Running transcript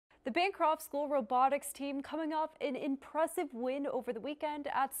The Bancroft School robotics team coming off an impressive win over the weekend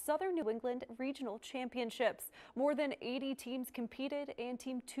at Southern New England Regional Championships. More than 80 teams competed and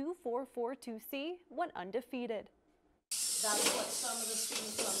Team 2442C went undefeated. That's what some of the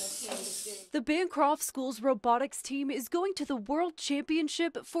students on the team is doing. The Bancroft School's robotics team is going to the World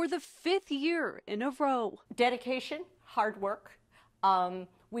Championship for the 5th year in a row. Dedication, hard work.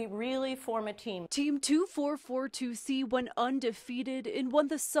 We really form a team. Team 2442C went undefeated and won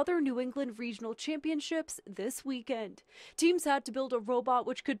the Southern New England Regional Championships this weekend. Teams had to build a robot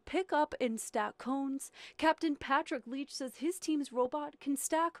which could pick up and stack cones. Captain Patrick Leach says his team's robot can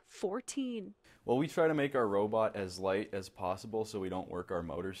stack 14. Well, we try to make our robot as light as possible so we don't work our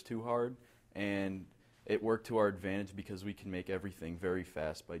motors too hard, and it worked to our advantage because we can make everything very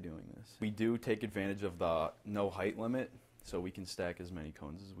fast by doing this. We do take advantage of the no height limit, so we can stack as many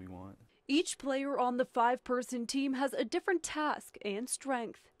cones as we want. Each player on the 5-person team has a different task and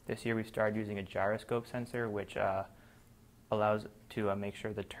strength. This year we started using a gyroscope sensor, which allows to make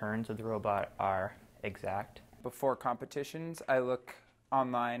sure the turns of the robot are exact. Before competitions, I look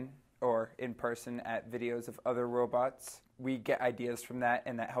online or in person at videos of other robots. We get ideas from that,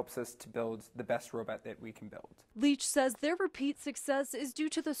 and that helps us to build the best robot that we can build. Leach says their repeat success is due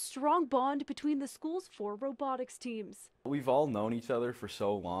to the strong bond between the school's 4 robotics teams. We've all known each other for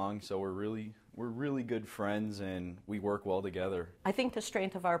so long, so we're really good friends and we work well together. I think the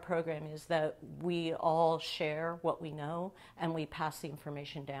strength of our program is that we all share what we know and we pass the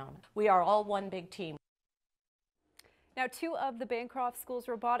information down. We are all one big team. Now, 2 of the Bancroft School's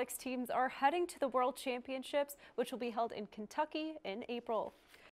robotics teams are heading to the World Championships, which will be held in Kentucky in April.